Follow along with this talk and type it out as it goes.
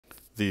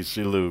These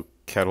XLOO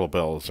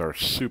kettlebells are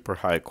super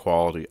high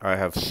quality. I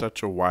have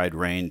such a wide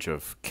range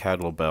of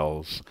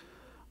kettlebells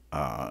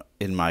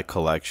in my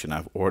collection.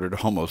 I've ordered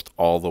almost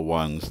all the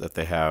ones that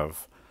they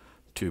have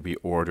to be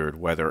ordered,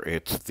 whether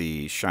it's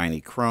the shiny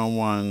chrome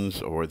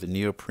ones or the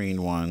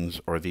neoprene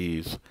ones or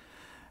these.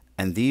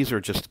 And these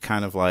are just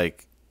kind of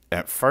like,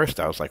 at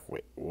first I was like,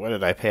 wait, what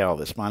did I pay all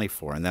this money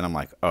for? And then I'm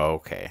like, oh,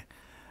 okay.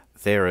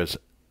 There is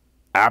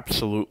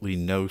absolutely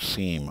no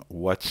seam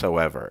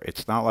whatsoever.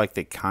 It's not like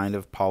they kind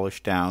of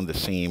polished down the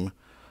seam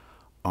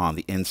on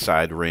the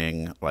inside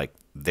ring. Like,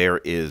 there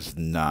is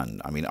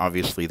none. I mean,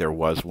 obviously there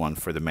was one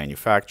for the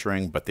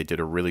manufacturing, but they did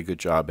a really good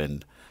job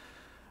in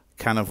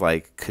kind of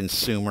like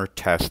consumer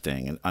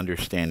testing and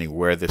understanding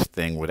where this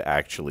thing would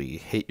actually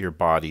hit your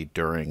body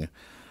during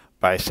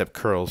bicep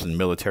curls and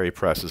military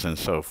presses and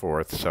so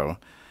forth. So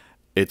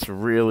it's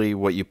really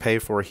what you pay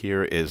for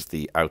here is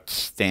the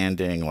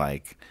outstanding,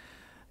 like,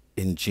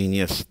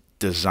 ingenious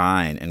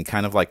design and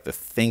kind of like the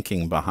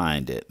thinking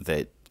behind it,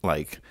 that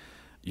like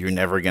you're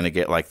never going to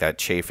get like that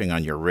chafing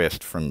on your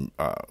wrist from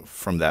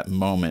that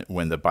moment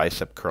when the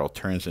bicep curl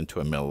turns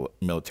into a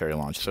military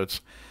launch. So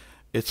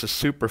it's a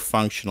super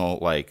functional,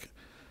 like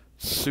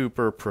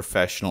super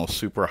professional,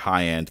 super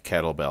high-end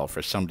kettlebell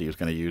for somebody who's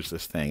going to use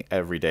this thing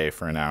every day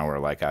for an hour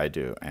like I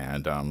do.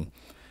 And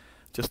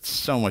just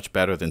so much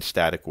better than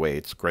static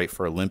weights. Great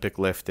for Olympic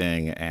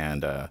lifting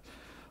and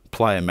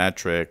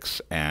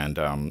plyometrics and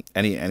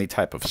any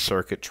type of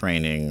circuit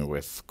training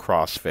with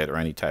CrossFit or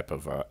any type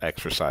of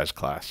exercise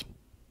class.